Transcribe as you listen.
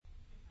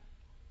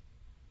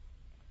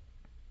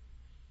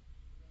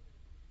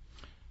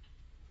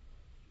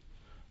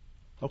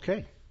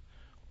Okay.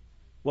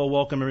 Well,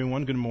 welcome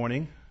everyone. Good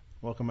morning.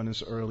 Welcome on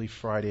this early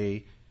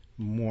Friday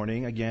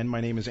morning. Again,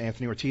 my name is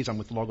Anthony Ortiz. I'm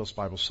with Logos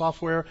Bible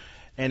Software.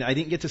 And I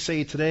didn't get to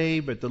say it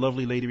today, but the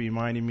lovely lady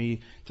reminded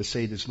me to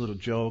say this little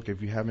joke.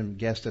 If you haven't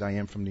guessed it, I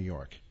am from New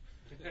York.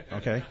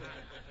 Okay?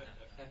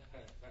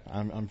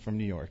 I'm from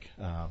New York,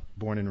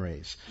 born and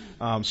raised.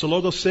 So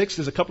Logos 6,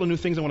 there's a couple of new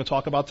things I want to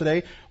talk about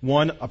today.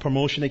 One, a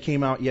promotion that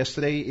came out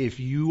yesterday. If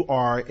you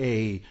are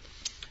a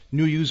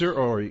new user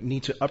or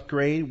need to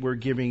upgrade, we're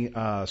giving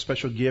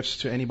special gifts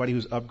to anybody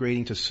who's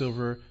upgrading to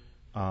silver,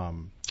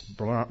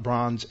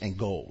 bronze, and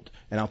gold.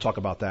 And I'll talk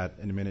about that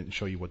in a minute and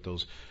show you what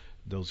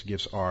those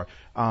gifts are.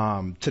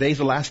 Today's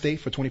the last day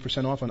for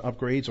 20% off on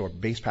upgrades or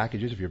base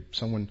packages. If you're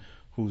someone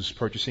who's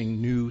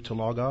purchasing new to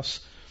Logos,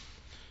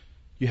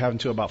 you have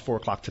until about 4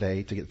 o'clock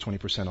today to get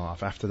 20%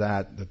 off. After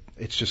that,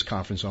 it's just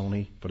conference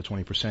only. For the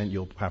 20%,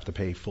 you'll have to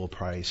pay full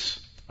price,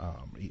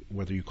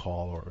 whether you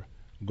call or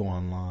go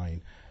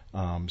online.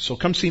 So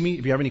come see me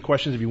if you have any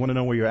questions, if you want to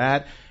know where you're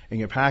at in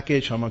your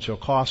package, how much it'll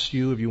cost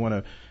you, if you want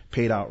to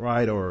pay it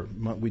outright, or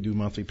we do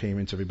monthly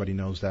payments. Everybody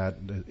knows that,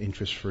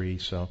 interest free.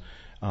 So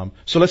I'm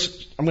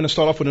going to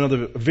start off with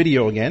another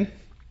video again.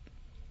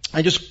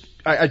 I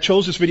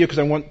chose this video because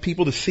I want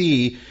people to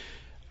see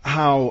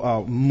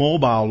how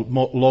mobile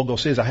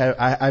Logos is.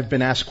 I've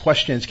been asked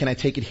questions. Can I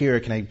take it here?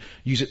 Can I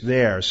use it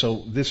there?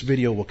 So this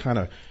video will kind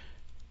of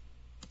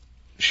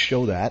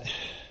show that.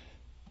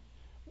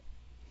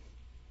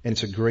 And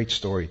it's a great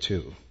story,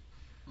 too.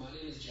 My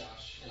name is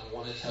Josh, and I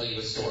want to tell you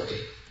a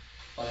story.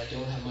 But I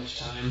don't have much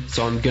time,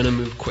 so I'm going to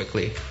move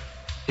quickly.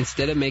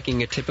 Instead of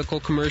making a typical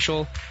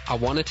commercial, I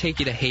want to take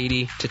you to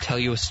Haiti to tell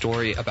you a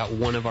story about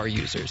one of our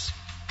users.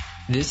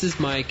 This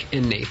is Mike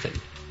and Nathan.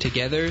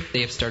 Together,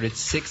 they have started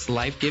 6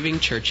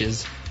 life-giving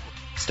churches,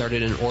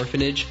 started an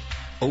orphanage,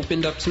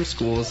 opened up some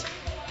schools,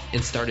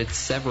 and started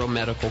several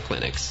medical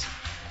clinics.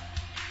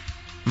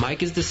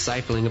 Mike is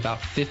discipling about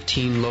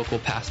 15 local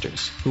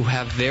pastors who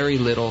have very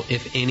little,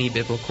 if any,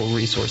 biblical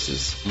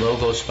resources.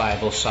 Logos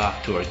Bible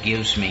Software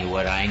gives me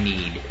what I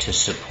need to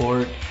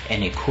support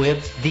and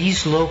equip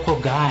these local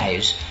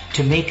guys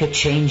to make a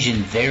change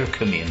in their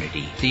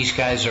community. These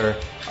guys are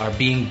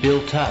being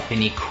built up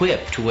and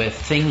equipped with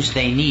things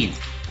they need,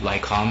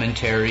 like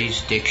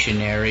commentaries,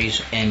 dictionaries,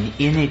 an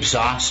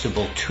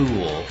inexhaustible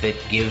tool that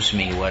gives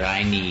me what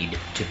I need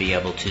to be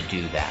able to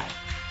do that.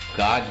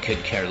 God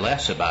could care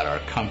less about our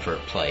comfort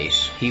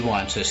place. He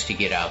wants us to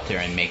get out there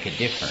and make a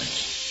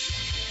difference.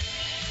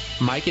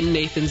 Mike and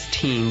Nathan's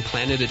team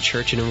planted a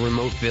church in a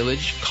remote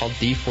village called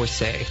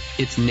D4C.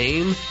 Its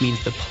name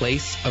means the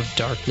place of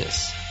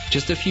darkness.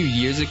 Just a few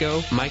years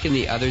ago, Mike and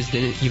the others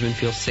didn't even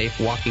feel safe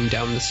walking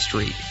down the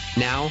street.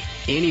 Now,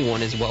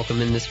 anyone is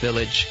welcome in this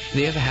village.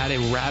 They have had a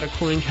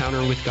radical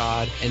encounter with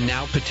God and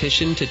now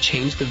petition to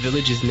change the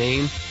village's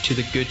name to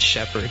the Good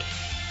Shepherd.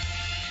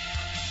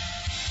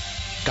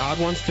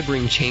 God wants to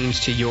bring change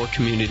to your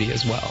community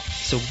as well,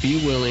 so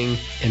be willing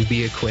and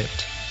be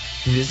equipped.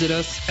 Visit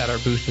us at our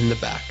booth in the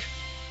back.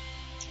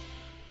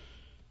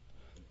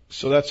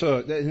 So that's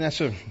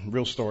a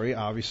real story,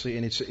 obviously,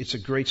 and it's a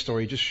great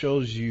story. It just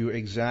shows you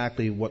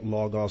exactly what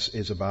Logos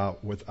is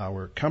about. With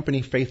our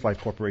company, Faith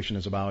Life Corporation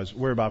is about.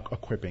 We're about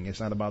equipping. It's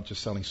not about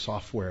just selling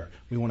software.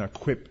 We want to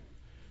equip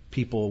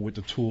people with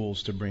the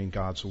tools to bring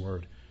God's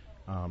word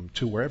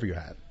to wherever you're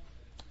at,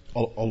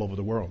 all over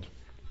the world.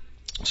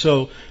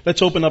 So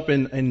let's open up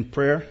in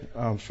prayer.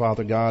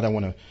 Father God, I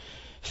want to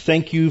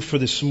thank you for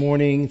this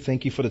morning.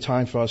 Thank you for the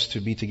time for us to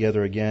be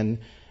together again.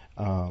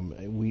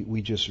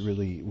 We just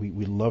really,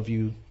 we love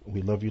you.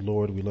 We love you,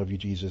 Lord. We love you,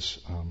 Jesus.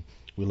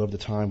 We love the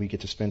time we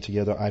get to spend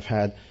together. I've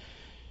had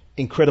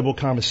incredible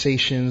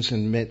conversations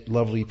and met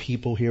lovely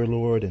people here,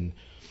 Lord, and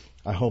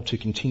I hope to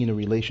continue the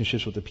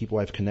relationships with the people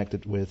I've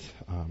connected with,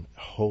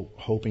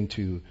 hoping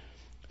to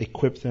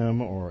equip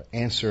them or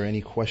answer any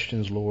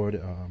questions,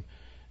 Lord.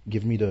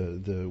 Give me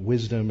the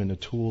wisdom and the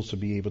tools to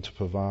be able to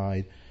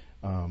provide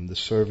the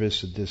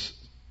service that this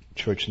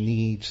church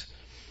needs.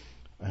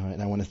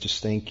 And I want to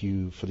just thank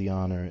you for the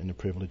honor and the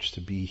privilege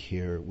to be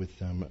here with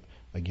them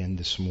again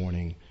this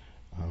morning.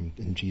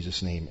 In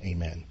Jesus' name,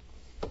 amen.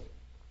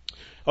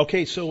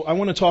 Okay, so I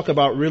want to talk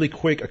about really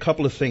quick a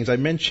couple of things. I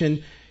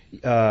mentioned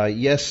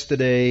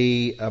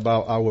yesterday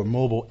about our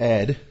mobile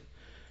ed.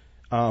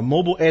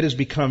 Mobile ed has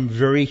become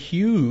very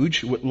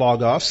huge with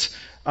Logos.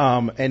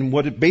 And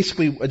what it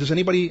basically, has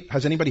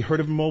anybody heard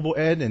of mobile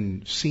ed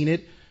and seen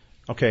it?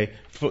 Okay.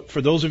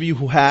 For those of you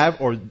who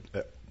have, or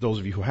those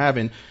of you who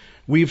haven't,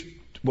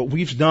 what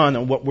we've done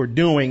and what we're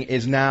doing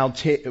is now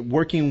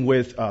working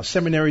with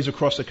seminaries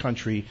across the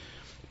country,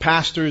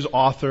 pastors,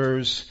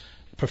 authors,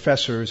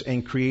 professors,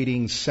 and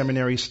creating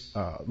seminary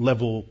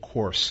level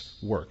course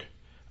work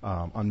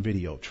on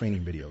video,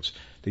 training videos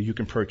that you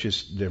can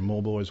purchase. They're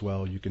mobile as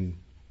well. You can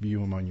view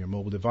them on your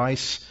mobile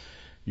device.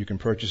 You can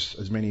purchase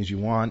as many as you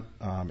want.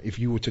 If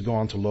you were to go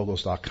onto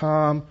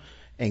logos.com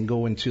and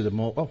go into the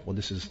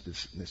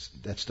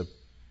that's the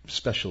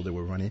special that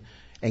we're running,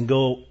 and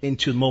go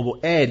into mobile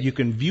ed, you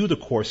can view the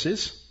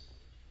courses.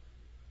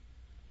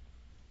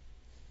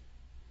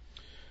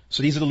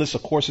 So these are the list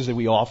of courses that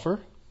we offer.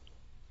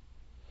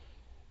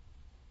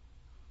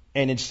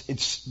 And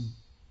it's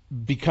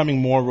becoming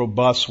more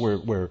robust.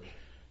 We're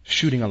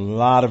shooting a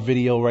lot of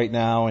video right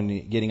now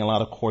and getting a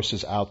lot of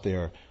courses out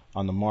there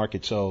on the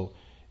market. So,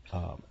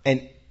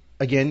 and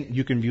again,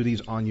 you can view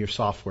these on your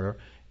software.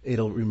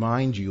 It'll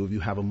remind you if you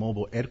have a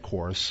mobile ed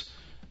course,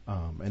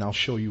 and I'll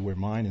show you where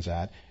mine is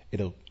at.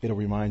 It'll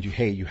remind you,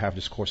 hey, you have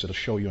this course. It'll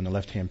show you on the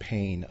left-hand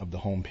pane of the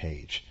home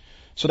page.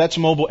 So that's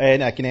mobile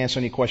ed. I can answer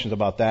any questions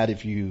about that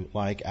if you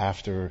like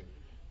after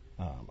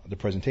the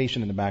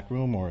presentation in the back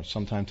room or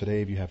sometime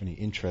today if you have any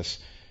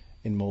interest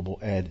in mobile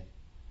ed.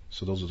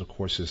 So those are the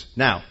courses.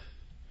 Now,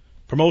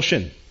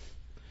 promotion.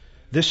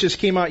 This just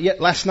came out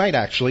last night,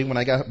 actually. When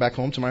I got back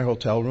home to my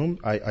hotel room,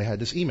 I had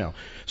this email.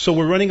 So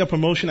we're running a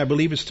promotion, I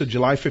believe it's to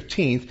July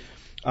 15th,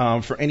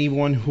 for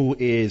anyone who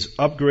is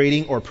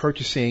upgrading or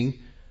purchasing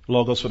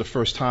Logos for the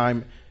first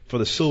time for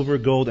the silver,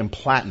 gold, and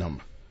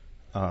platinum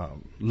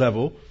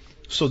level.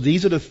 So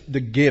these are the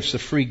gifts, the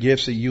free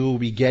gifts that you will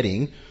be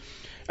getting.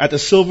 At the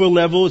silver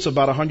level, it's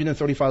about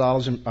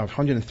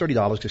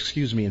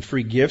 $130, in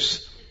free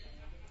gifts.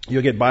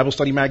 You'll get Bible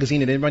Study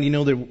Magazine, and everybody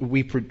know that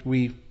we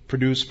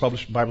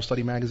publish Bible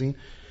Study Magazine.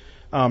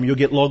 You'll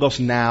get Logos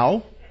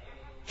Now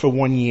for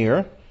 1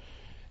 year,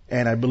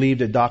 and I believe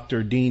that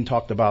Dr. Dean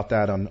talked about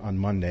that on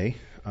Monday.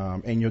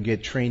 And you'll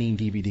get training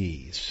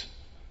DVDs.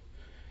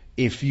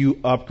 If you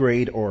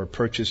upgrade or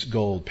purchase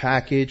gold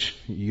package,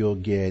 you'll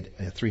get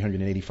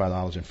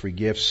 $385 in free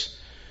gifts.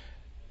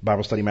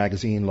 Bible Study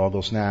Magazine,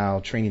 Logos Now,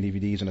 training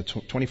DVDs, and a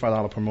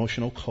 $25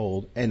 promotional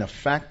code, and a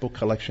fact book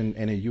collection,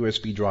 and a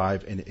USB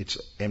drive, and it's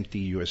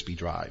empty USB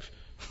drive.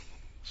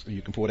 So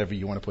you can put whatever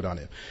you want to put on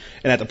it.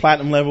 And at the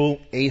platinum level,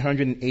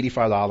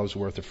 $885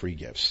 worth of free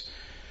gifts.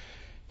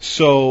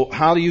 So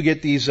how do you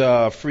get these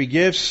free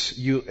gifts?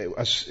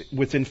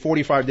 Within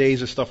 45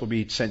 days, the stuff will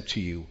be sent to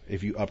you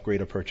if you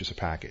upgrade or purchase a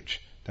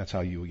package. That's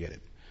how you will get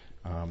it.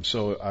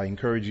 So I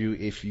encourage you,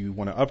 if you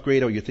want to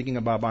upgrade or you're thinking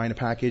about buying a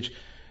package,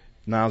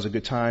 now's a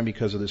good time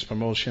because of this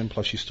promotion.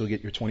 Plus, you still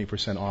get your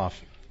 20%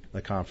 off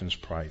the conference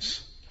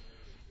price.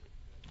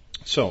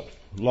 So,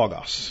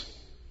 Logos.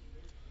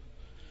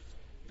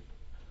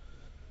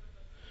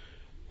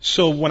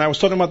 So when I was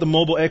talking about the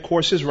mobile ed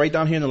courses, right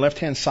down here on the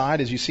left-hand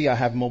side, as you see, I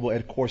have mobile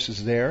ed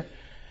courses there.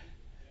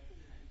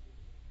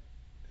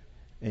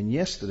 And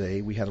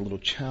yesterday, we had a little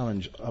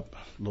challenge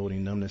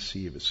uploading them to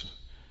see if it's...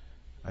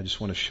 I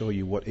just want to show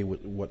you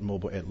what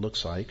mobile ed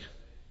looks like.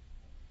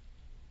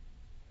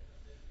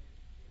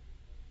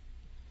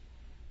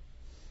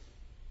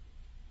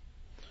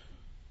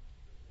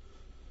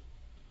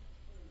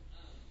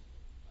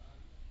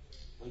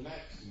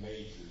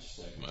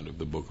 Of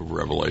the book of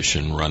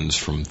Revelation runs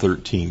from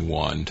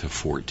 13:1 to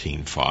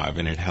 14:5,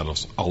 and it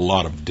has a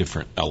lot of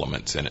different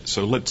elements in it.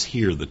 So let's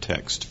hear the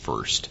text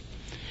first.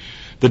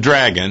 The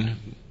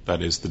dragon,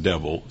 that is the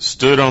devil,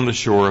 stood on the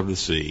shore of the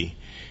sea,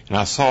 and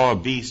I saw a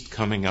beast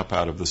coming up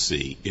out of the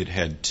sea. It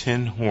had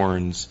 10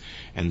 horns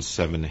and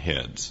 7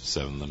 heads.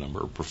 7 the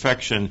number of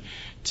perfection,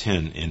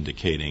 10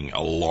 indicating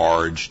a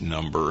large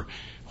number.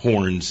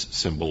 Horns,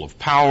 symbol of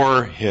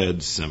power,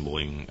 heads,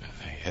 symboling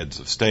heads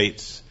of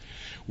states.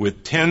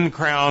 With 10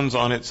 crowns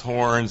on its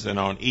horns, and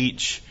on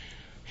each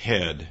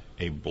head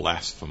a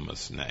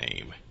blasphemous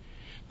name.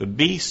 The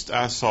beast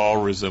I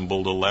saw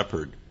resembled a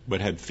leopard,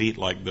 but had feet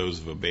like those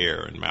of a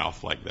bear and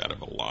mouth like that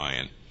of a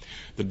lion.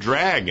 The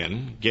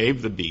dragon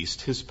gave the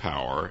beast his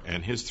power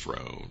and his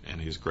throne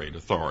and his great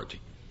authority.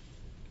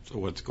 So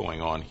what's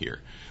going on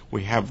here?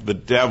 We have the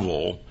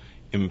devil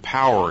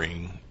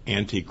empowering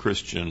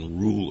anti-Christian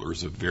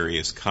rulers of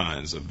various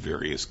kinds, of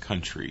various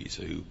countries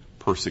who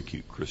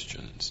persecute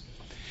Christians.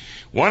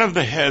 One of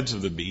the heads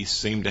of the beast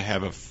seemed to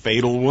have a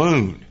fatal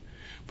wound,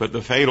 but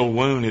the fatal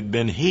wound had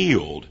been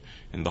healed,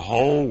 and the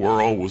whole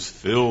world was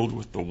filled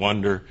with the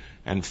wonder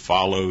and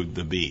followed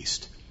the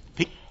beast.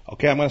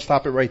 Okay, I'm going to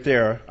stop it right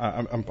there.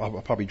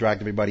 I'll probably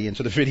drag everybody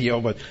into the video,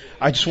 but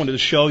I just wanted to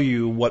show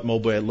you what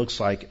mobile ed looks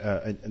like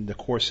in the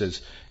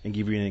courses and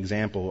give you an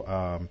example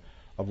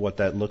of what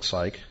that looks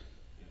like.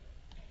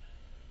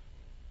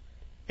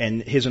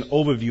 And here's an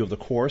overview of the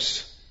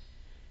course.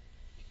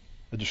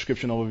 A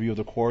description overview of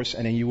the course,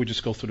 and then you would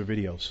just go through the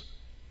videos.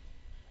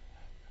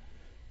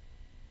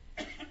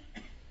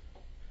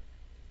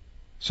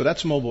 So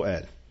that's mobile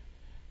ed.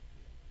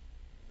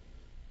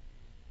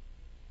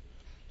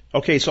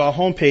 Okay, so our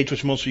homepage,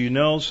 which most of you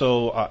know,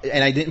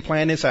 and I didn't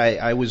plan this,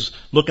 I was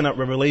looking at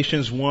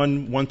Revelations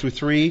 1 through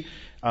 3.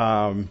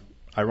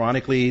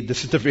 Ironically,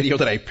 this is the video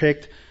that I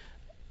picked.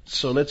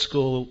 So let's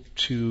go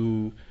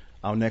to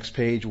our next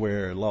page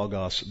where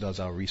Logos does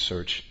our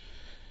research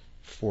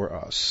for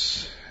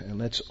us. And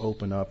let's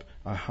open up,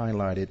 I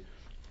highlighted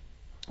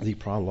the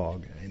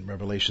prologue in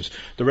Revelations.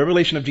 The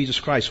revelation of Jesus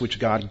Christ, which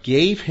God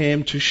gave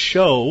him to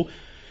show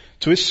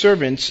to his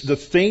servants the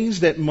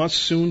things that must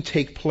soon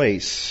take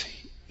place.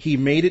 He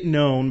made it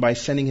known by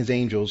sending his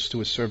angels to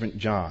his servant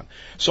John.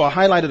 So I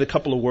highlighted a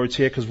couple of words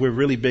here because we're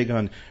really big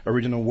on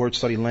original word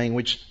study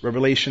language.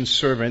 Revelation,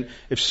 servant.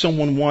 If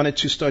someone wanted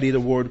to study the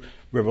word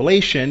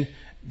revelation,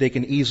 they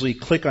can easily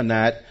click on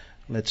that.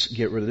 Let's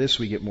get rid of this.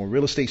 We get more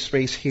real estate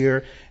space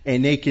here,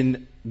 and they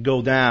can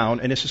go down.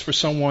 And this is for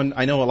someone,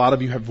 I know a lot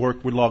of you have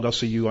worked with Logos,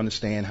 so you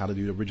understand how to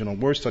do the original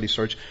word study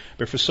search.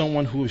 But for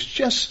someone who is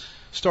just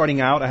starting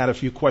out, I had a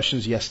few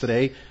questions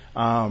yesterday.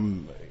 I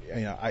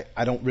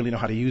don't really know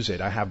how to use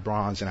it. I have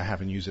bronze, and I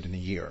haven't used it in a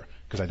year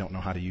because I don't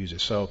know how to use it.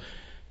 So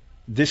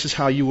this is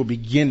how you will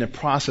begin the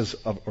process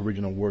of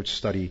original word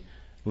study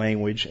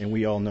language. And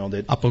we all know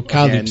that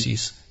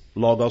Apocalypse.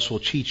 Logos will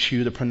teach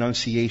you the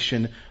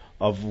pronunciation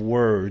of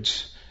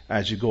words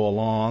as you go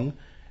along.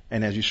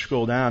 And as you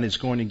scroll down, it's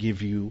going to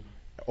give you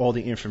all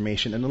the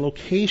information and the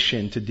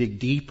location to dig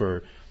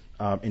deeper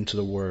into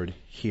the word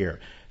here.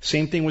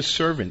 Same thing with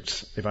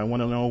servants. If I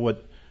want to know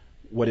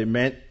what it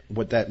meant,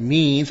 what that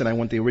means, and I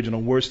want the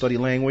original word study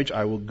language,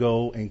 I will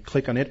go and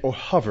click on it or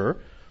hover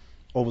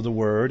over the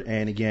word.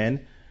 And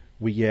again,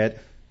 we get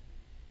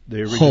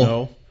the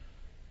original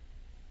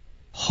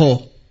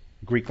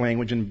Greek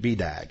language in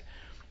BDAG.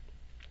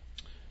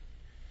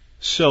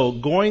 So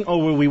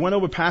we went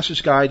over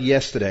passage guide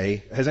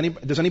yesterday.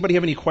 Does anybody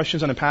have any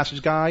questions on the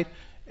passage guide?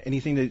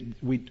 Anything that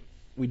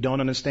we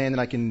don't understand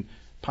that I can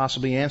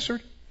possibly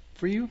answer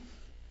for you?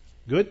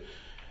 Good.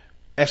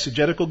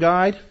 Exegetical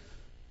guide.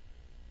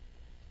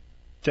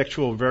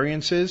 Textual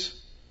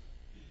variances.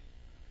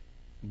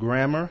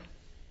 Grammar.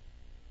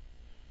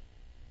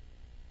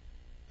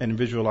 And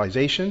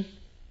visualization.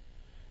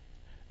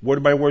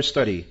 Word by word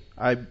study.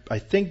 I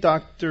think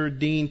Dr.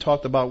 Dean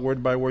talked about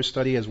word by word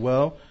study as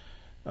well.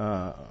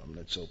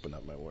 Let's open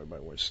up my word by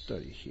word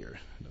study here.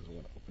 It doesn't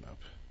want to open up.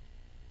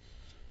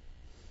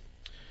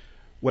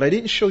 What I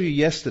didn't show you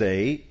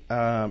yesterday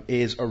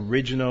is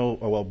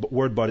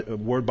word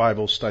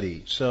Bible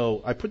study.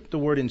 So I put the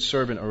word in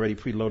servant already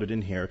preloaded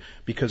in here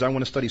because I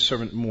want to study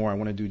servant more. I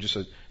want to do just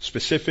a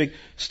specific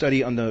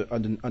study on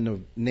the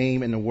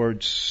name and the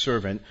word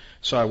servant.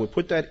 So I would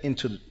put that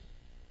into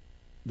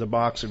the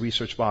box, the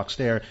research box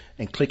there,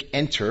 and click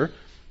enter.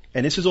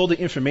 And this is all the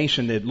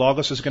information that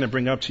Logos is going to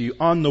bring up to you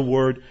on the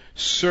word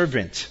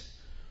servant.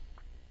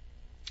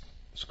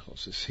 Let's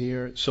close this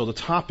here. So the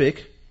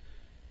topic,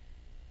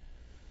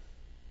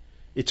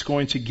 it's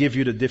going to give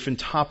you the different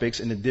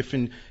topics and the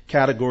different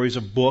categories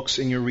of books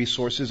in your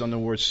resources on the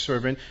word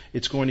servant.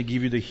 It's going to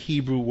give you the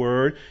Hebrew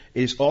word.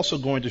 It's also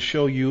going to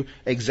show you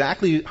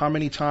exactly how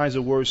many times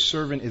the word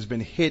servant has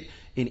been hit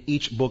in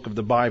each book of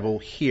the Bible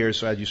here.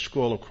 So as you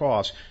scroll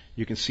across,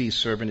 you can see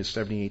servant is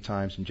 78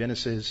 times in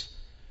Genesis.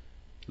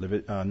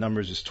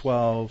 Numbers is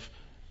 12.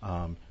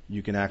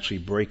 You can actually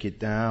break it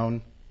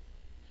down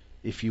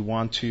if you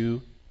want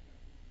to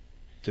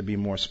be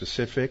more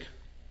specific.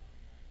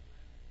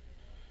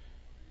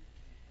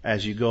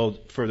 As you go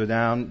further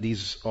down,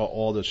 these are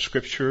all the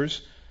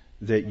scriptures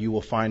that you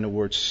will find the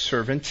word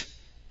servant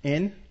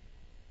in.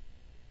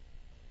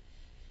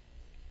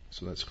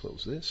 So let's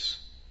close this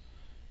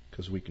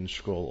because we can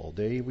scroll all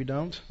day if we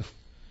don't.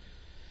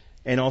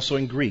 And also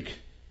in Greek.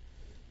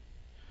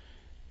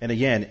 And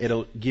again,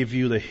 it'll give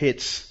you the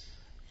hits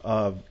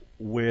of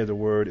where the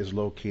word is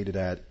located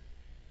at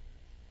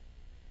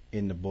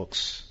in the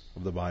books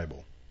of the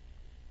Bible.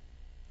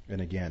 And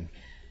again,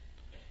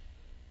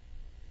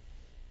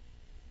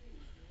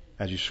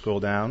 as you scroll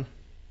down,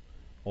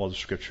 all the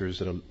scriptures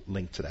that are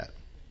linked to that.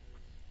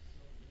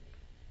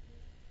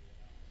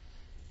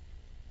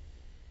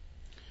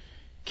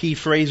 Key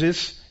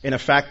phrases in a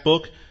fact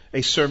book,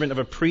 a servant of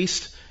a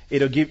priest.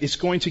 It's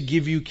going to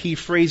give you key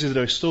phrases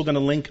that are still going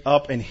to link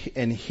up and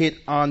hit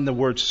on the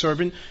word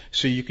servant,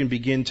 so you can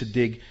begin to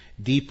dig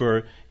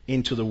deeper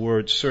into the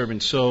word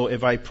servant. So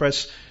if I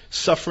press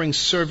suffering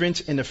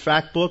servant in the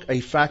fact book,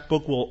 a fact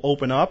book will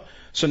open up.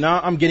 So now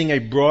I'm getting a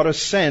broader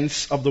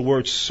sense of the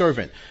word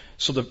servant.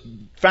 So the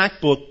fact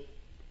book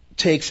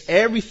takes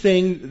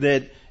everything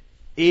that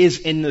is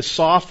in the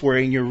software,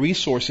 in your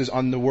resources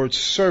on the word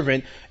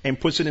servant, and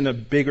puts it in a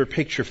bigger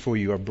picture for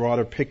you, a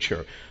broader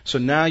picture. So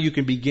now you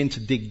can begin to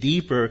dig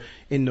deeper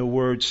in the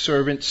word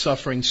servant,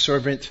 suffering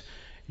servant.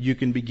 You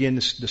can begin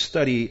the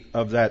study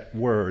of that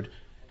word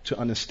to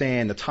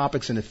understand the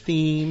topics and the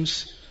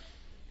themes,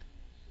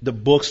 the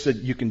books that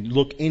you can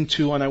look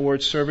into on that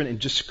word servant, and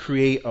just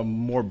create a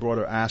more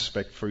broader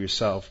aspect for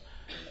yourself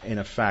in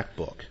a fact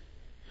book.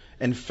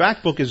 And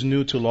fact book is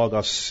new to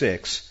Logos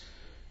 6.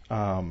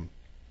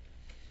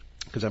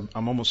 Because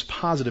I'm almost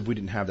positive we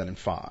didn't have that in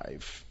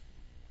 5.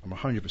 I'm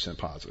 100%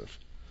 positive.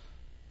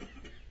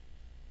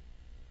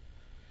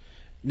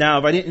 Now,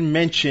 if I didn't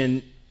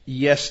mention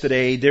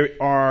yesterday, there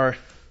are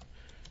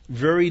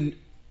an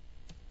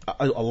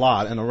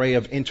array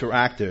of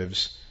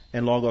interactives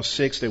in Logos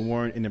 6 that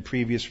weren't in the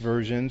previous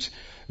versions.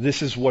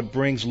 This is what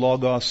brings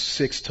Logos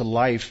 6 to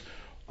life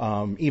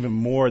even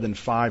more than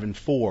 5 and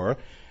 4.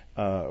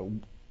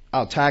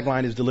 Our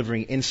tagline is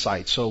delivering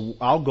insight. So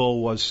our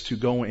goal was to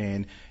go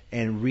in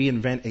and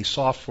reinvent a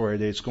software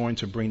that's going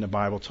to bring the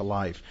Bible to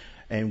life.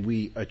 And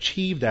we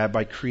achieved that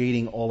by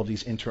creating all of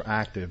these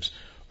interactives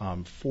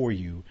for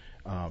you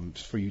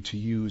to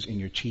use in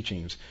your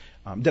teachings.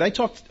 Did I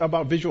talk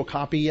about visual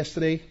copy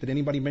yesterday? Did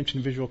anybody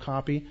mention visual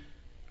copy?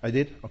 I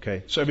did?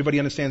 Okay. So everybody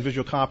understands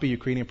visual copy. You're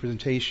creating a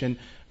presentation.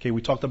 Okay,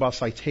 we talked about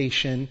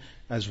citation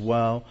as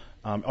well.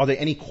 Are there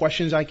any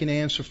questions I can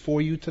answer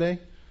for you today?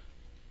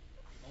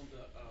 On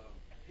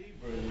the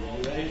Hebrew,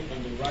 were they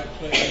in the right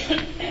place?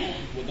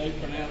 Will they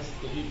pronounce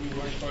the Hebrew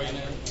words for you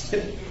now?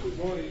 Good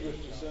morning,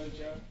 Mr.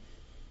 Sunshine.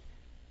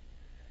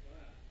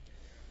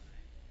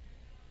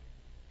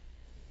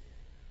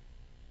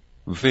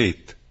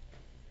 Wait,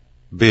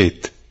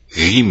 Bet,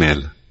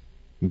 Gimel,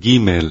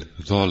 Gimel,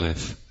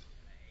 Zolef,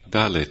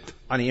 Dalet.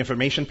 On the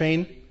information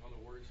pane?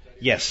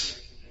 Yes.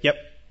 Yep.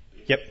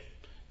 Yep.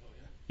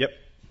 Yep.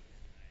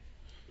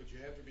 But you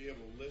have to be able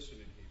to listen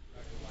in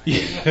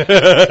Hebrew.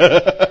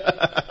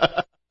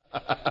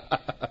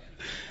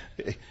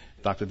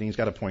 Dr. Dean's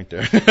got a point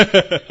there.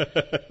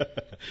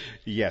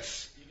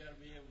 Yes.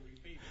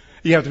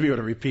 You have to be able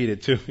to repeat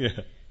it too. Yeah.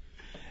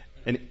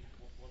 And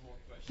One more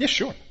question. yeah,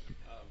 sure.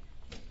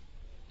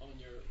 On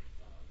your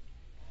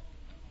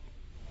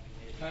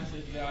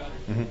passage guide,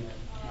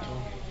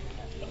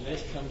 a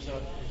list comes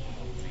up.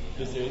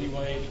 Is there any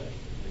way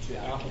to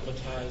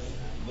alphabetize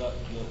the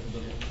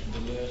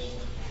list?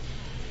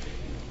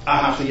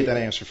 I'll have to get that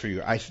answer for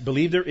you. I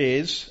believe there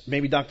is.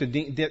 Maybe Dr.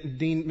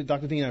 Dean,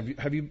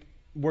 have you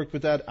worked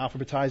with that,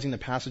 alphabetizing the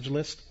passage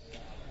list?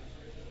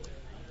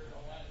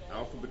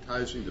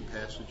 Alphabetizing the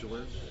passage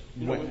list?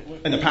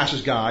 And the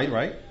passage guide,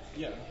 right?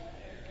 Yeah.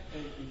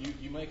 And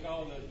you make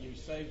all you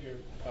save your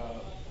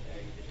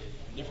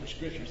different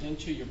scriptures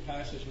into your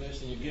passage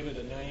list and you give it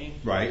a name.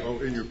 Right. Oh,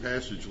 in your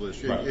passage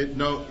list. Right.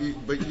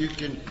 But you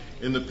can,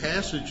 in the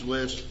passage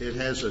list, it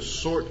has a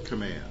sort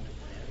command,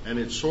 and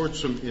it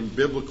sorts them in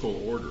biblical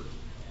order.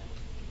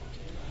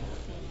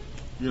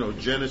 You know,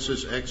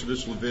 Genesis,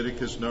 Exodus,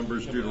 Leviticus,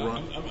 Numbers,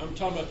 Deuteronomy. I'm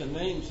talking about the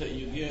names that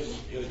you give.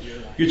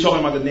 You're talking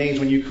about the names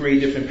when you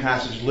create different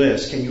passage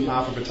lists. Can you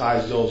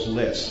alphabetize those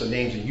lists, the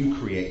names that you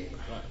create?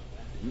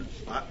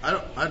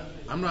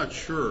 I'm not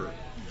sure.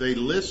 They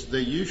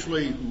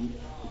usually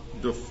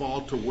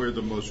default to where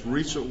the most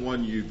recent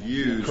one you've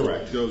used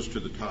Correct. goes to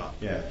the top.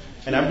 Yeah.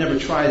 And I've never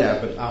tried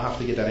that, but I'll have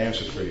to get that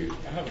answer for you.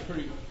 I have a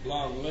pretty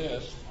long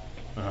list.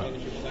 And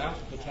if it's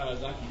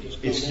alphabetized, I can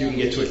just go You can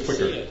get to it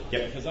quicker. Yep.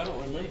 Yep. Because I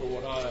don't remember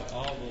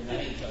all the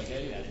names I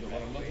gave it, but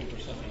when I'm looking for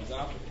something that's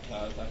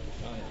alphabetized, I can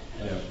find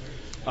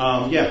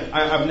it.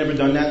 I've never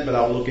done that, but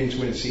I'll look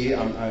into it and see.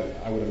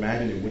 I would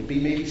imagine it would be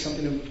maybe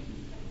something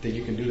that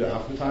you can do to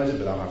alphabetize it,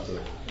 but I'll have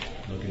to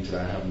look into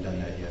that. I haven't done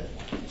that yet.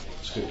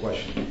 It's a good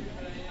question.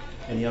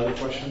 Any other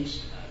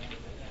questions?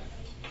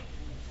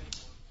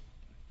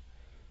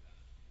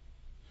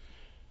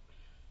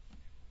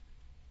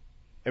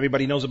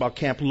 Everybody knows about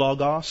Camp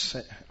Logos.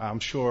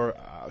 I'm sure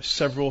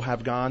several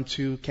have gone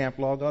to Camp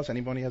Logos.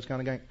 Anybody has gone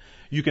to Camp?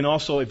 You can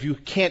also, if you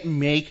can't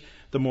make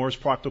the Morris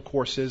Proctor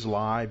courses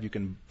live, you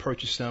can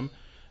purchase them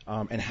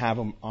and have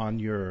them on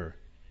your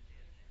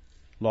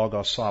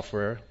Logos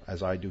software,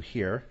 as I do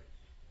here.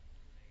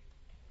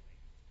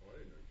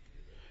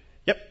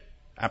 Yep,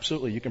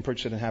 absolutely. You can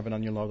purchase it and have it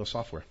on your Logos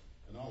software.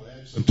 And I'll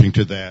add something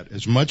to that.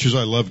 As much as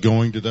I love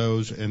going to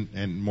those,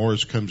 and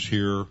Morris comes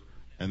here,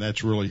 and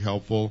that's really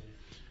helpful.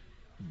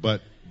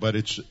 But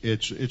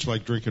it's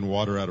like drinking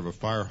water out of a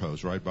fire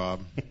hose, right,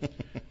 Bob?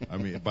 I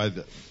mean,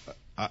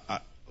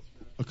 a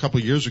couple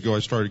of years ago, I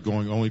started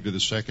going only to the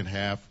second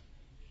half,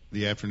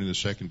 the afternoon, the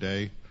second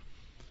day,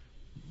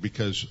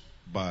 because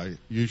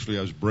usually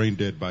I was brain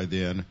dead by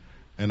then,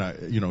 and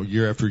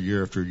year after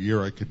year after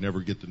year, I could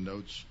never get the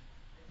notes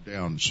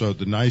down. So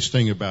the nice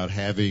thing about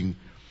having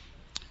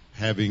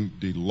the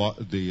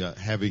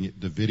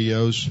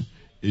videos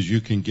is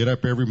you can get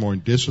up every morning,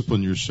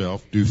 discipline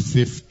yourself, do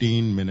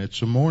 15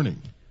 minutes a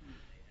morning.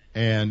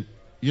 And,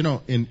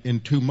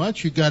 in 2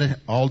 months, you got it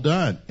all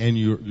done, and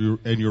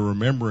you're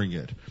remembering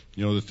it.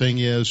 The thing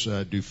is,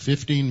 do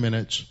 15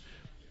 minutes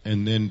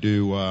and then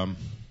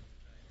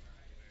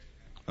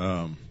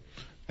and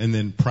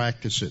then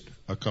practice it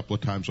a couple of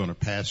times on a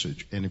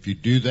passage. And if you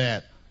do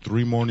that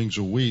 3 mornings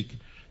a week,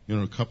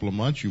 in a couple of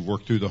months, you've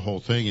worked through the whole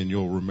thing and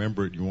you'll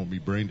remember it. You won't be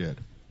brain dead.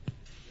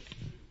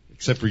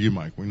 Except for you,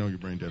 Mike. We know you're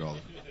brain dead all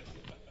the time.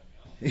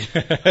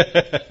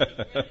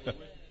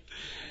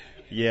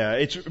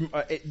 Yeah,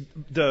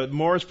 the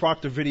Morris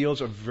Proctor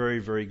videos are very,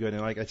 very good,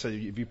 and like I said,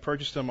 if you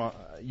purchase them,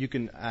 you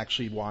can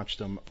actually watch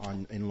them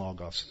in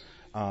Logos.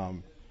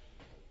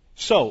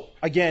 So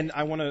again,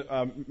 I want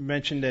to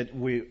mention that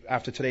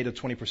after today, the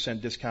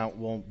 20% discount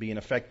won't be in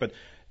effect, but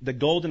the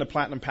gold and the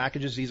platinum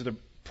packages, these are the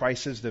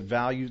prices,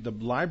 the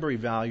library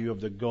value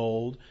of the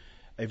gold,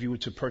 if you were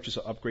to purchase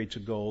an upgrade to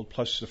gold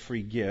plus the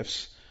free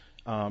gifts.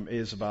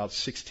 Is about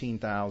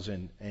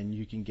 $16,000, and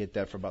you can get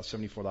that for about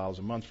 $74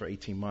 a month for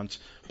 18 months.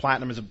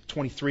 Platinum is a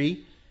 $23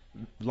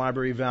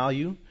 library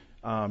value.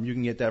 You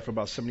can get that for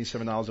about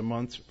 $77 a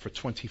month for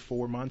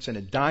 24 months. And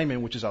a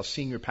diamond, which is our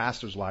senior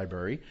pastor's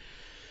library,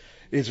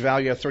 is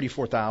valued at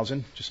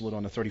 $34,000, just a little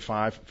under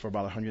 $35, for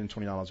about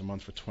 $120 a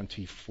month for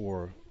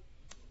 24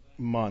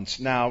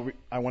 months. Now,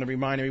 I want to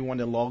remind everyone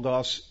that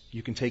Logos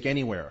you can take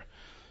anywhere.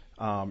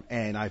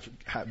 And I've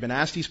been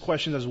asked these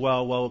questions as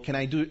well. Well, can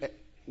I do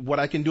what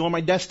I can do on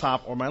my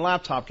desktop or my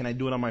laptop, can I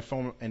do it on my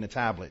phone and a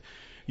tablet?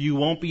 You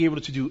won't be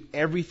able to do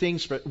everything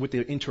with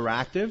the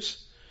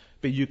interactives,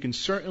 but you can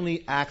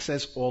certainly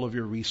access all of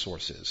your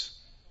resources.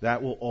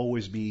 That will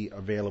always be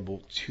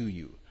available to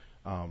you.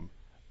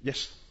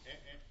 Yes?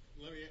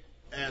 And let me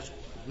ask,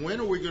 when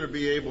are we going to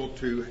be able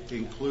to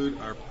include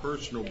our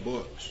personal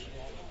books?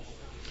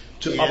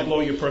 To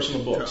upload your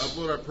personal books. To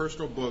upload our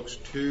personal books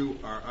to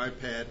our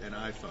iPad and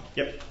iPhone.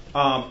 Yep.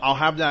 I'll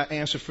have that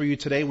answer for you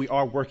today. We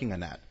are working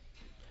on that.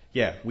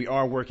 Yeah, we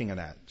are working on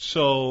that.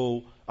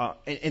 So,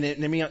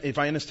 if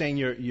I understand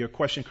your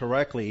question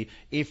correctly,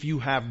 if you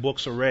have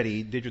books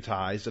already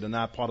digitized that are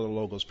not part of the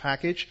Logos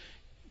package,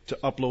 to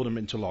upload them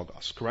into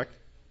Logos, correct?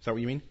 Is that what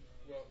you mean?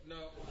 Well, no.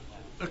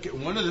 Okay,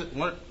 let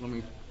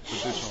me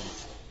put this on.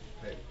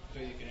 So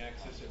you can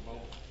access it both.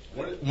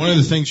 One of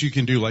the things you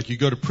can do, like you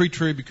go to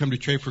Pre-Trib, you come to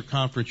Chafer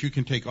Conference, you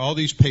can take all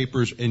these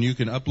papers and you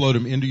can upload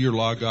them into your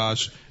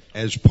Logos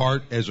as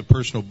a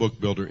personal book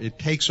builder. It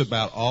takes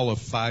about all of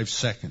 5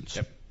 seconds.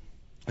 Yep.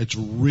 It's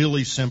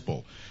really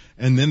simple.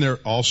 And then they're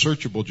all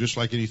searchable just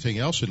like anything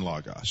else in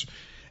Logos.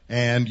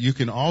 And you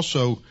can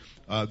also,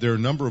 there are a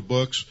number of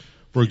books.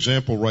 For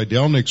example,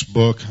 Rydelnik's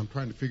book, I'm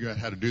trying to figure out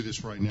how to do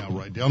this right now.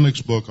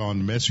 Rydelnik's book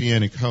on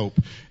Messianic Hope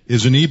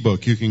is an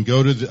ebook. You can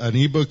go to an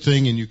ebook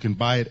thing and you can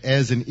buy it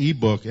as an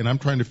ebook. And I'm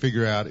trying to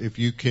figure out if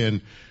we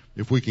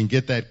can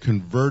get that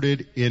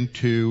converted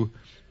into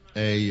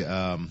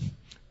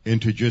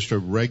into just a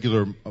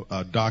regular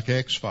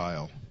docx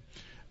file.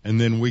 And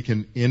then we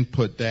can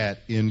input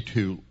that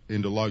into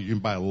Logos. You can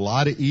buy a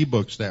lot of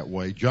ebooks that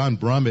way. John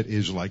Brummett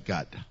is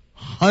got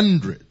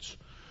hundreds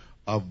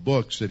of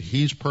books that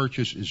he's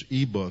purchased as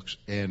ebooks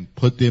and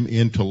put them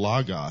into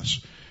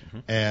Logos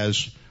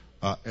as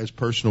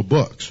personal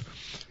books.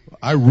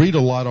 I read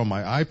a lot on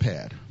my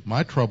iPad.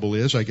 My trouble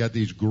is I got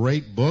these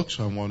great books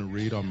I want to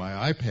read on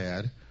my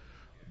iPad,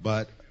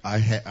 but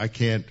I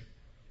can't.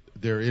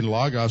 They're in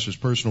Logos as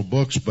personal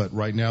books, but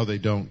right now they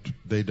don't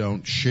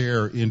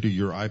share into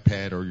your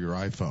iPad or your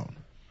iPhone.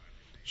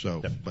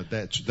 So, yep. But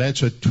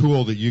that's a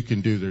tool that you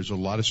can do. There's a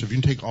lot of stuff.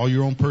 You can take all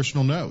your own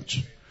personal notes.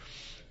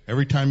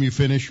 Every time you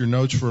finish your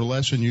notes for a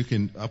lesson, you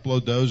can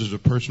upload those as a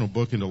personal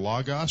book into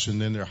Logos, and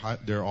then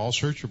they're all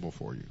searchable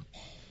for you.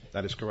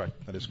 That is correct.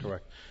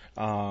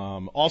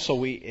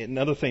 Also,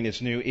 another thing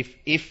that's new.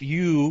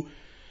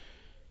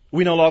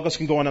 We know Logos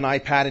can go on an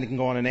iPad and it can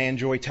go on an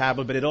Android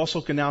tablet, but it also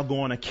can now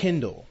go on a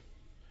Kindle.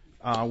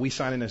 We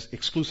signed an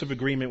exclusive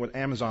agreement with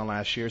Amazon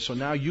last year, so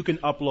now you can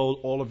upload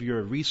all of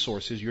your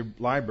resources, your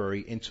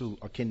library, into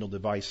a Kindle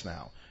device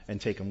now and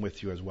take them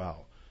with you as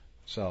well.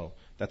 So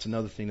that's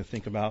another thing to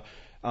think about.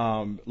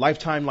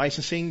 Lifetime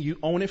licensing, you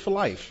own it for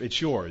life. It's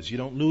yours. You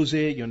don't lose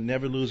it. You'll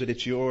never lose it.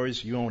 It's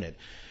yours. You own it.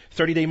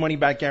 30-day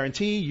money-back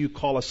guarantee. You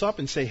call us up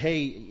and say,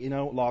 hey,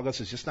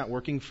 Logos is just not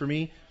working for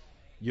me.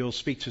 You'll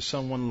speak to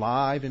someone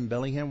live in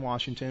Bellingham,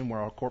 Washington, where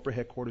our corporate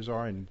headquarters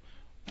are, and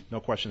no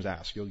questions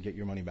asked. You'll get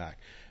your money back.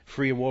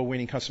 Free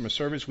award-winning customer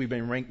service. We've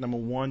been ranked number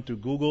 1 through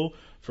Google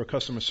for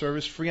customer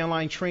service. Free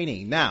online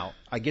training. Now,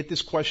 I get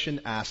this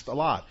question asked a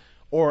lot,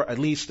 or at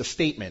least a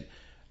statement.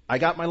 I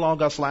got my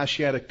Logos last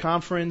year at a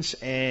conference,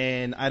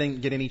 and I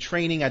didn't get any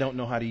training. I don't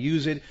know how to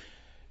use it.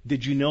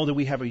 Did you know that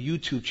we have a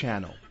YouTube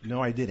channel?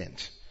 No, I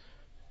didn't.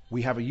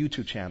 We have a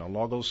YouTube channel,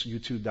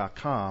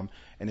 logosyoutube.com,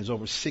 and there's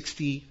over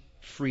 60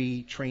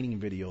 free training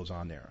videos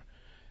on there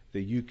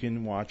that you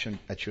can watch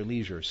at your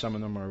leisure. Some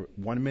of them are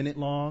 1 minute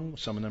long,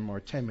 some of them are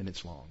 10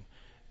 minutes long,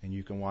 and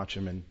you can watch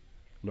them and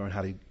learn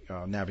how to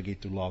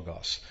navigate through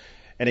Logos.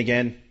 And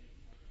again,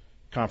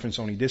 conference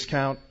only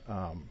discount.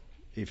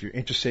 If you're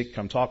interested,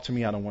 come talk to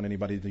me. I don't want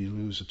anybody to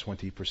lose the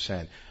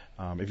 20%.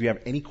 If you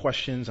have any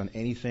questions on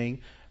anything,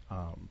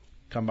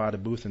 come by the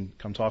booth and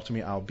come talk to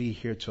me. I'll be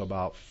here till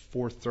about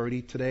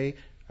 4:30 today,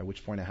 at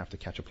which point I have to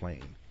catch a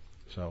plane.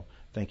 So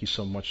thank you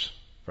so much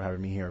for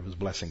having me here. It was a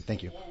blessing.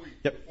 Thank you. Before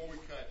we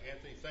cut,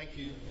 Anthony, thank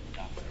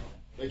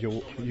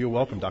you. You're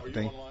welcome, Dr.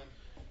 Ding.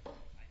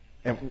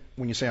 And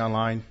when you say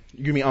online,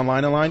 you mean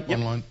online? Yep.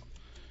 Online?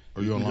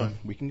 Are you online?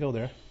 We can go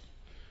there.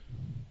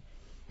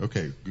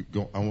 Okay.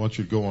 I want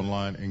you to go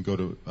online and go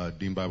to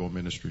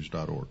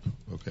deanbibleministries.org.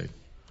 Okay.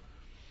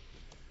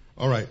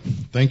 All right.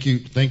 Thank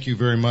you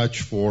very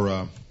much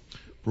for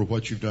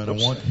what you've done.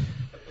 Oops.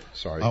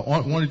 I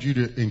wanted you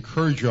to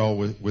encourage y'all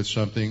with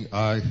something.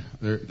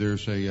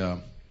 There's a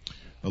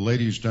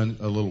lady who's done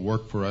a little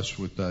work for us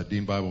with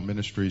Dean Bible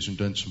Ministries and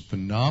done some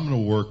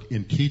phenomenal work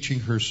in teaching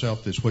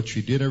herself this. What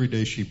she did every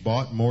day, she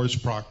bought Morris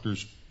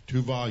Proctor's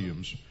 2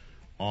 volumes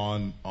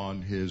on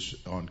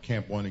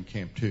Camp 1 and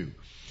Camp 2.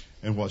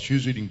 And while she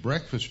was eating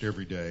breakfast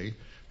every day,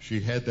 she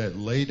had that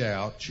laid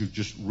out. She would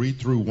just read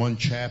through 1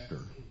 chapter.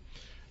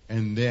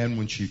 And then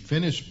when she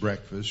finished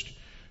breakfast,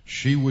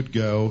 she would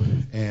go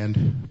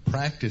and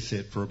practice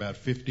it for about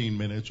 15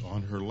 minutes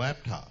on her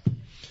laptop.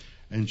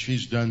 And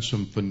she's done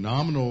some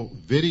phenomenal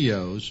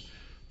videos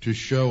to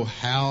show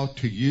how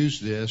to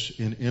use this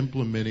in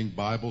implementing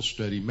Bible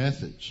study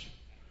methods.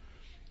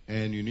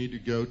 And you need to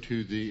go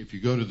to if you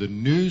go to the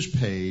news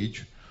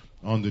page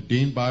on the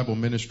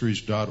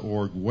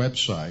deanbibleministries.org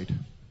website,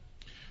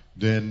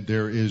 then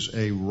there is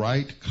a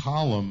right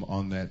column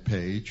on that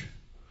page.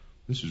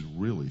 This is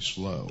really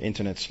slow.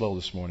 Internet's slow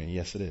this morning.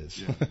 Yes, it is.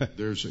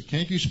 Yeah.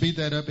 Can't you speed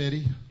that up,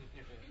 Eddie?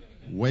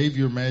 Wave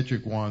your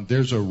magic wand.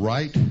 There's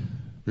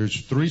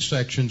 3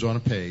 sections on a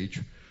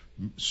page.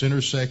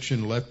 Center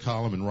section, left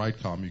column, and right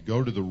column. You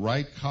go to the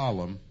right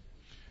column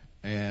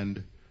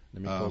and...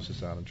 Let me close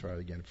this out and try it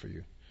again for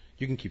you.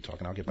 You can keep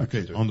talking. I'll get back to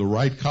it. Okay, on the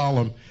right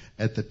column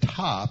at the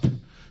top,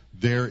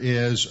 there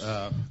is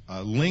a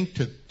link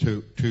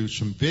to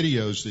some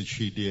videos that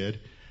she did.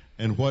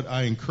 And what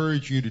I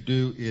encourage you to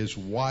do is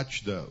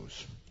watch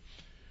those.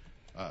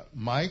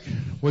 Mike,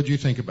 what do you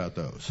think about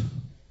those?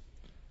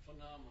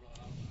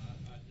 Phenomenal.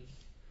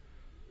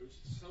 There's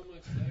so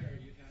much there.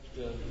 You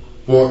have to.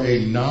 For a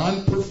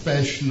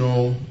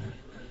non-professional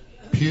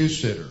pew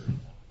sitter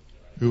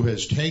who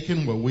has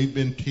taken what we've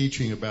been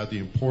teaching about the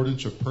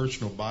importance of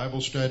personal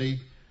Bible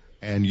study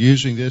and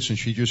using this, and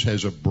she just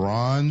has a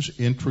bronze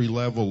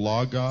entry-level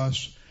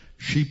Logos,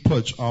 she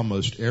puts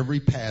almost every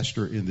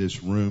pastor in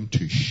this room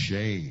to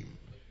shame.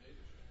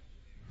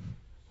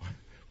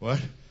 What?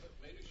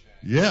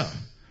 Yeah.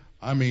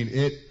 I mean,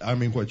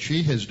 what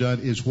she has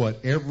done is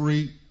what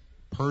every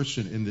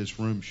person in this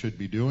room should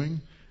be doing,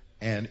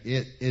 and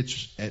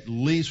it's at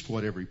least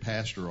what every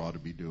pastor ought to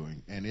be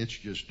doing, and it's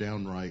just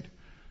downright.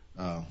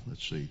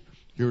 Let's see.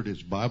 Here it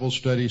is, Bible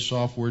Study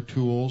Software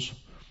Tools.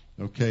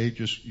 Okay,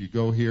 just you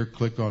go here,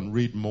 click on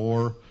Read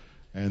More,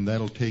 and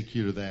that'll take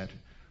you to that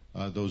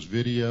those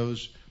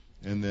videos.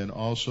 And then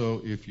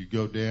also, if you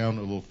go down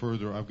a little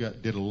further,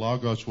 did a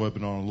Logos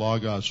webinar on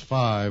Logos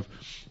 5.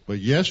 But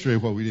yesterday,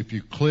 if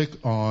you click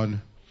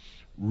on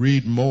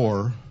Read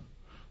More,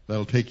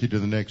 that'll take you to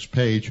the next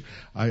page.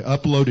 I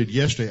uploaded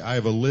yesterday. I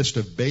have a list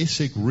of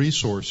basic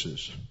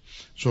resources.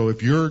 So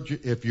if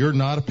you're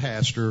not a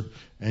pastor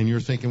and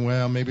you're thinking,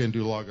 well, maybe I can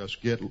do Logos,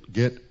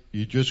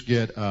 you just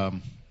get the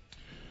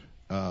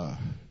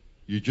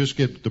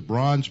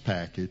bronze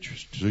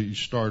package. So you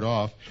start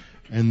off,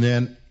 and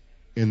then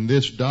in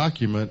this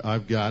document,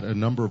 I've got a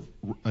number of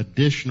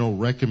additional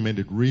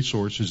recommended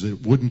resources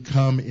that wouldn't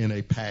come in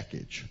a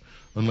package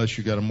unless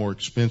you got a more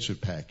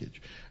expensive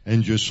package,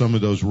 and just some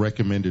of those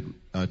recommended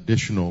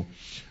additional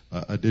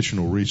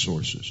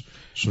resources.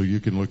 So you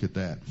can look at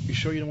that. You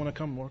sure you don't want to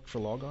come work for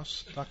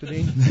Logos, Dr.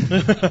 Dean?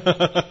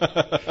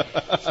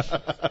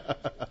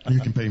 You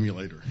can pay me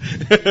later.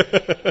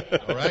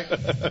 All right?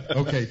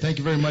 Okay, thank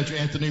you very much,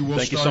 Anthony. We'll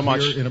thank start you so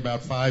much. here in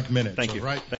about 5 minutes. Thank you. All right?